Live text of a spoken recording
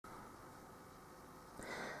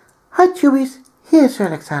Hi Tubies, here's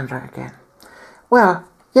Alexandra again. Well,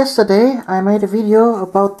 yesterday I made a video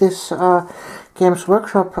about this Games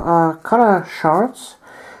Workshop color charts,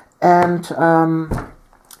 and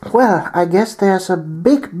well, I guess there's a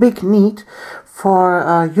big need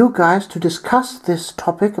for you guys to discuss this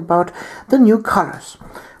topic about the new colors.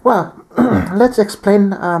 Well, let's explain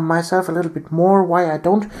myself a little bit more why I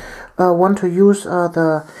don't want to use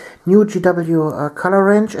the new GW color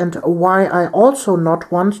range, and why I also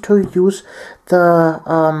not want to use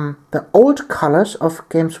the old colors of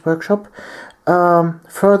Games Workshop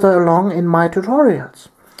further along in my tutorials.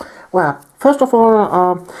 Well, first of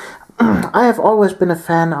all, I have always been a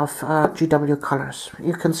fan of GW colors.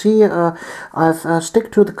 You can see I've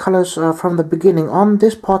stick to the colors from the beginning on.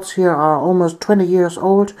 These pots here are almost 20 years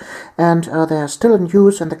old, and they are still in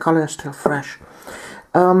use, and the color is still fresh.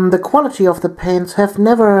 The quality of the paints have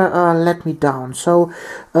never let me down, so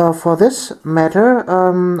for this matter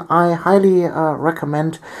I highly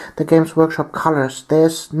recommend the Games Workshop colors.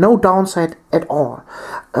 There's no downside at all.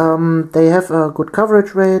 They have a good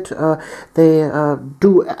coverage rate, they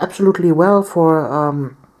do absolutely well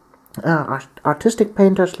for artistic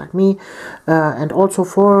painters like me, and also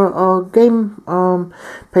for game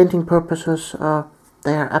painting purposes.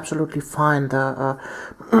 They are absolutely fine.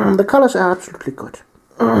 The colors are absolutely good.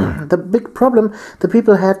 The big problem the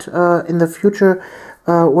people had in the future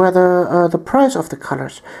were the price of the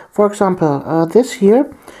colors. For example, this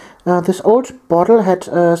here, this old bottle had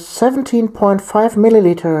 17.5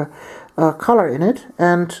 milliliter color in it,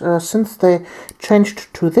 and since they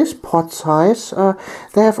changed to this pot size,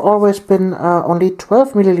 they have always been only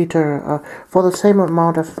 12 milliliter for the same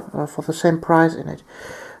amount of for the same price in it.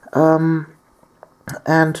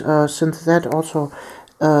 Since that also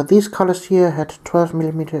these colors here had 12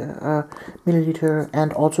 milliliter,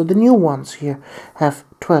 and also the new ones here have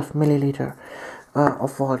 12 milliliter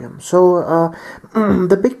of volume. So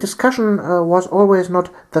the big discussion was always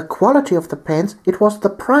not the quality of the paints, it was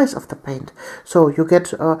the price of the paint. So you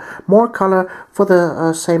get more color for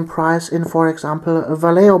the same price in, for example, a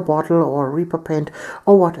Vallejo bottle or Reaper paint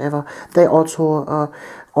or whatever. They also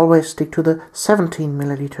always stick to the 17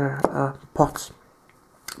 milliliter pots.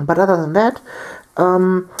 But other than that,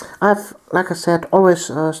 I've, like I said,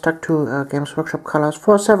 always stuck to Games Workshop colors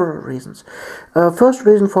for several reasons. First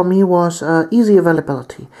reason for me was easy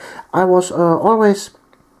availability. I was it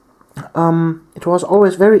was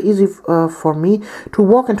always very easy for me to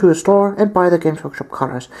walk into a store and buy the Games Workshop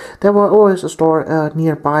colors. There were always a store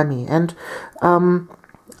nearby me, and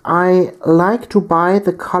I like to buy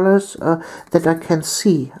the colors that I can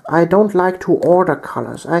see. I don't like to order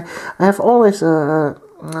colors. I have always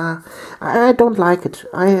I don't like it.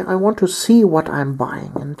 I want to see what I'm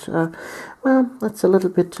buying, and well, that's a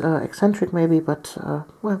little bit eccentric maybe, but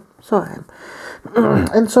well, so I am.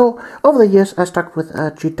 And so over the years I stuck with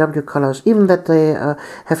GW colors, even that they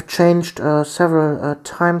have changed several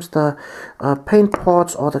times the paint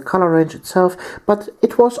pots or the color range itself, but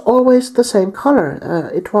it was always the same color.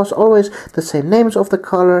 It was always the same names of the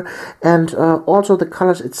color, and also the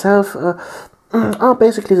colors itself are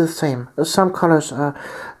basically the same. Some colors are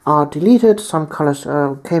deleted, some colors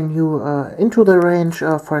came new into the range.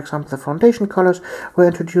 For example, the foundation colors were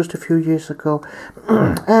introduced a few years ago,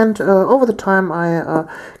 and over the time I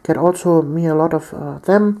get also me a lot of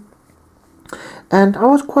them, and I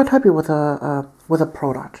was quite happy with a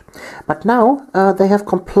product. But now they have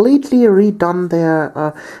completely redone their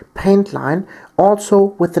paint line,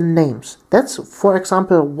 also with the names. That's, for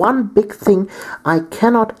example, one big thing I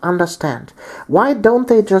cannot understand. Why don't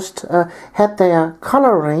they just had their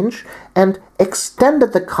color range and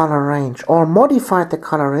extended the color range or modified the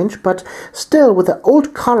color range, but still with the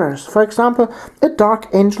old colors? For example, a Dark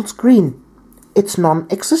Angel's green. It's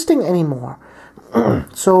non-existing anymore.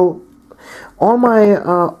 So all my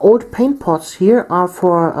old paint pots here are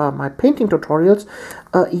for my painting tutorials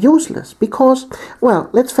useless, because, well,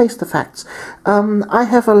 let's face the facts. I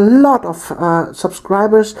have a lot of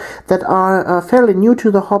subscribers that are fairly new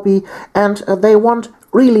to the hobby, and they want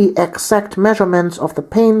really exact measurements of the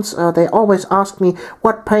paints. They always ask me,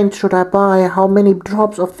 what paint should I buy, how many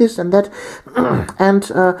drops of this and that. And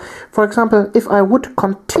for example, if I would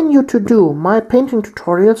continue to do my painting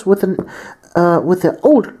tutorials with the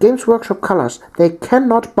old Games Workshop colors they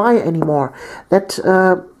cannot buy anymore, that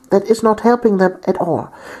is not helping them at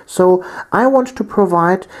all. So I want to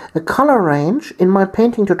provide a color range in my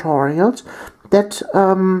painting tutorials that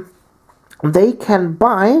they can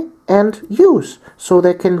buy and use, so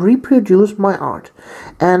they can reproduce my art.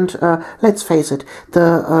 And let's face it,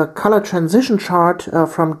 the color transition chart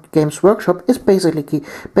from Games Workshop is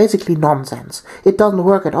basically nonsense. It doesn't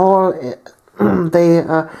work at all. They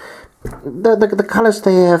the colors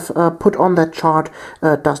they have put on that chart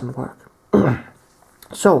doesn't work.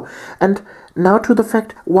 So, and now to the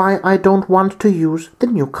fact why I don't want to use the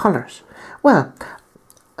new colors. Well,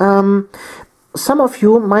 some of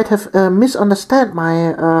you might have misunderstood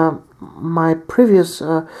my previous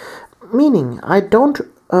meaning. I don't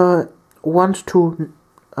want to.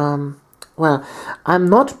 Well, I'm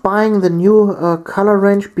not buying the new color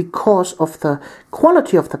range because of the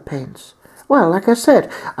quality of the paints. Well, like I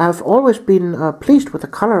said, I've always been pleased with the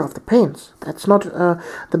color of the paints. That's not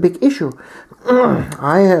the big issue.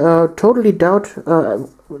 I totally doubt,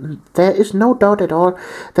 there is no doubt at all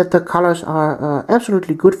that the colors are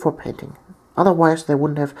absolutely good for painting. Otherwise, they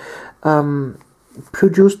wouldn't have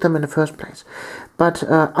produced them in the first place. But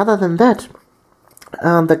other than that,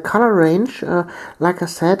 the color range, like I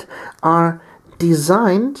said, are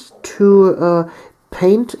designed to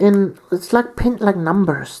paint in, it's like paint like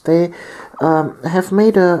numbers. They have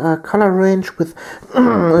made a color range with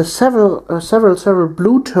several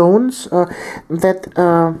blue tones that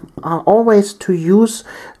are always to use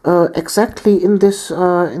exactly in this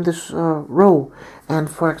row. And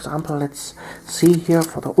for example, let's see here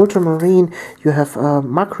for the ultramarine, you have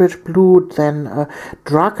Magritte blue, then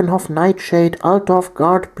Drakenhof nightshade, Altdorf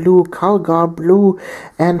guard blue, Kalgar blue,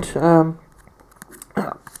 and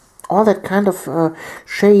all that kind of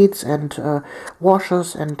shades and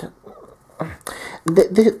washes, and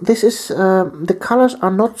this is the colors are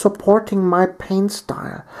not supporting my paint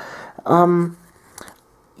style.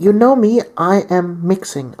 You know me, I am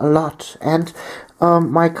mixing a lot, and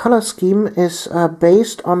my color scheme is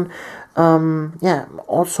based on yeah,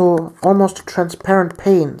 also almost transparent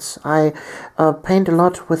paints. I paint a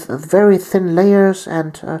lot with very thin layers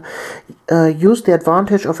and use the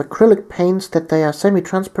advantage of acrylic paints that they are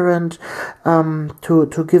semi-transparent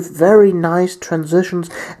to give very nice transitions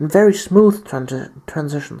and very smooth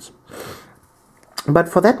transitions. But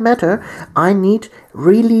for that matter, I need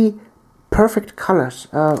really perfect colors,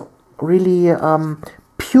 really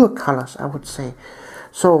pure colors, I would say.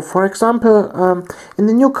 So, for example, in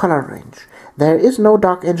the new color range, there is no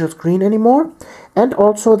Dark Angels Green anymore, and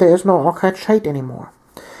also there is no Orchid Shade anymore.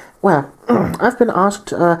 Well, I've been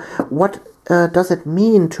asked what does it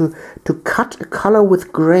mean to cut a color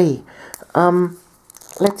with gray.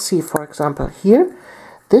 Let's see, for example, here,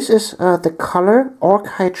 this is the color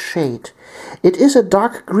Orchid Shade. It is a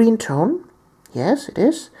dark green tone, yes it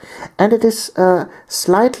is, and it is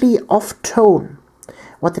slightly off tone.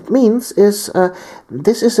 What it means is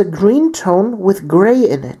this is a green tone with gray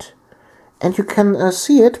in it. And you can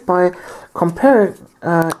see it by comparing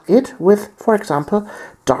it with, for example,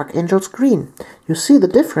 Dark Angels Green. You see the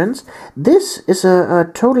difference? This is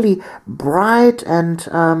a totally bright and,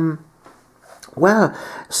 well,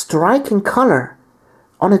 striking color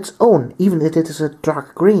on its own, even if it is a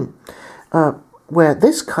dark green. Where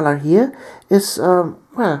this color here is,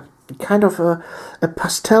 well, kind of a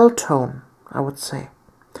pastel tone, I would say.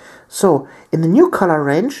 So, in the new color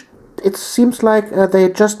range, it seems like they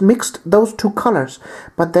just mixed those two colors,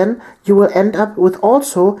 but then you will end up with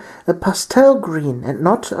also a pastel green and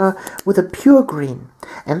not with a pure green.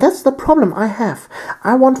 And that's the problem I have.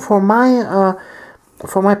 I want for my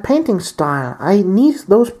painting style, I need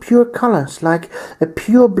those pure colors, like a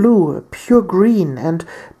pure blue, a pure green, and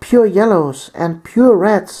pure yellows, and pure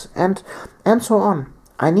reds, and so on.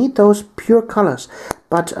 I need those pure colors.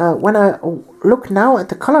 But when I look now at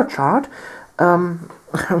the color chart,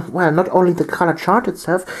 well, not only the color chart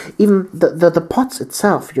itself, even the pots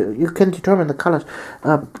itself, you can determine the colors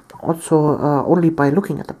also only by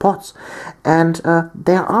looking at the pots. And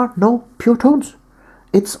there are no pure tones.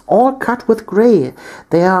 It's all cut with gray.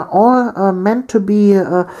 They are all meant to be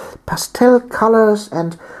pastel colors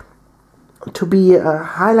and to be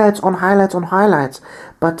highlights on highlights on highlights.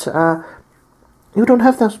 But you don't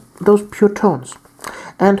have those pure tones.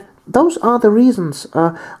 And those are the reasons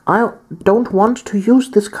I don't want to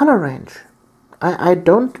use this color range. I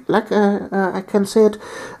don't, like I can say it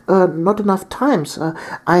not enough times,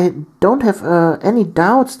 I don't have any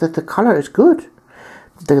doubts that the color is good.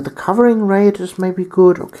 The covering rate is maybe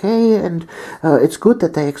good, okay, and it's good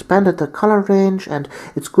that they expanded the color range, and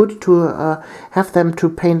it's good to have them to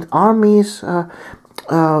paint armies,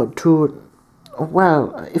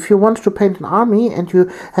 well, if you want to paint an army and you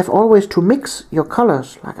have always to mix your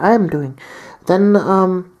colors, like I am doing, then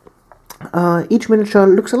each miniature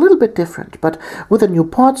looks a little bit different. But with the new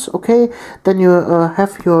pots, okay, then you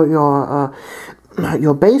have your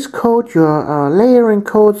base coat, your layering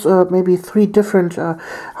coats, maybe 3 different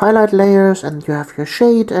highlight layers, and you have your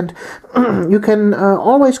shade, and you can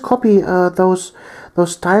always copy those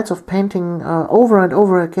styles of painting over and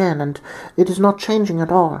over again, and it is not changing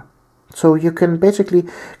at all. So you can basically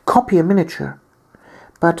copy a miniature.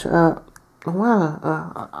 But,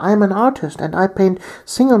 I'm an artist and I paint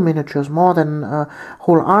single miniatures more than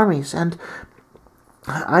whole armies, and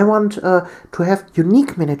I want to have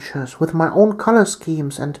unique miniatures with my own color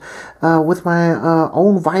schemes and with my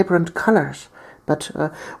own vibrant colors. But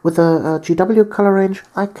with the GW color range,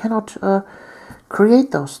 I cannot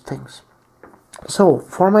create those things. So,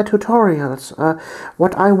 for my tutorials,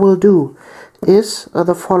 what I will do is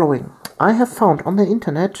the following. I have found on the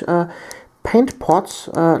internet paint pots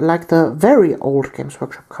like the very old Games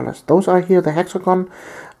Workshop colors. Those are here, the hexagon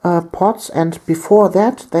pots, and before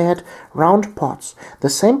that they had round pots. The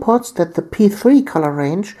same pots that the P3 color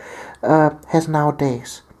range has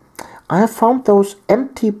nowadays. I have found those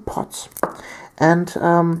empty pots, and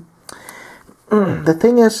the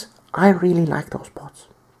thing is, I really like those pots.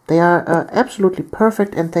 They are absolutely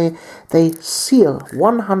perfect, and they seal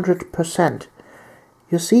 100%.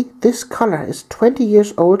 You see, this color is 20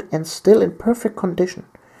 years old and still in perfect condition.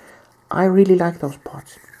 I really like those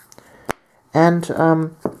pots. And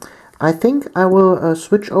I think I will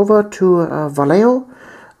switch over to Vallejo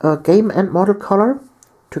Game and Model Color.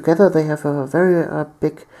 Together they have a very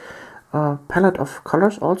big palette of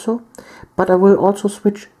colors also. But I will also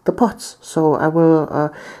switch the pots. So I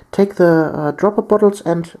will take the dropper bottles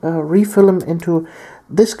and refill them into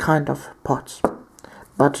this kind of pots.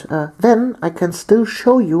 But then I can still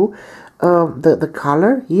show you the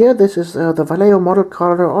color. Here, this is the Vallejo model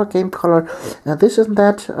color or game color. This is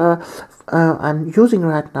that I'm using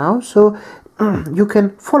right now. So you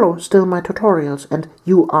can follow still my tutorials, and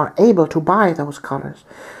you are able to buy those colors,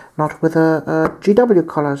 not with GW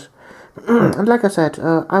colors. And like I said,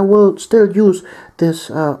 I will still use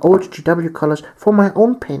this old GW colors for my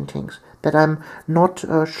own paintings that I'm not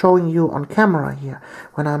showing you on camera here.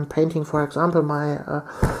 When I'm painting, for example, my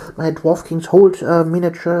Dwarf King's Hold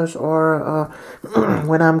miniatures, or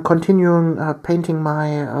when I'm continuing painting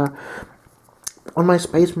my on my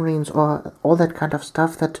Space Marines, or all that kind of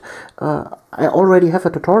stuff that I already have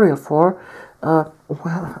a tutorial for.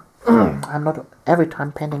 Well, I'm not every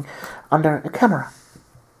time painting under a camera.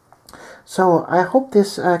 So I hope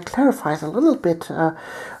this clarifies a little bit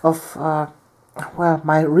of well,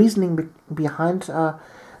 my reasoning behind the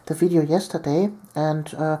video yesterday,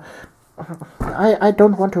 and I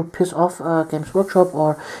don't want to piss off Games Workshop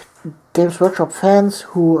or Games Workshop fans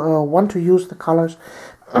who want to use the colors.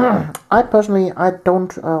 I personally, I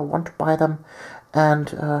don't want to buy them,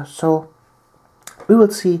 and so we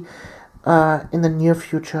will see in the near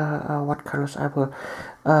future what colors I will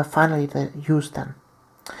finally use then.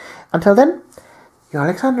 Until then, you're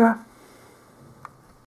Alexandra.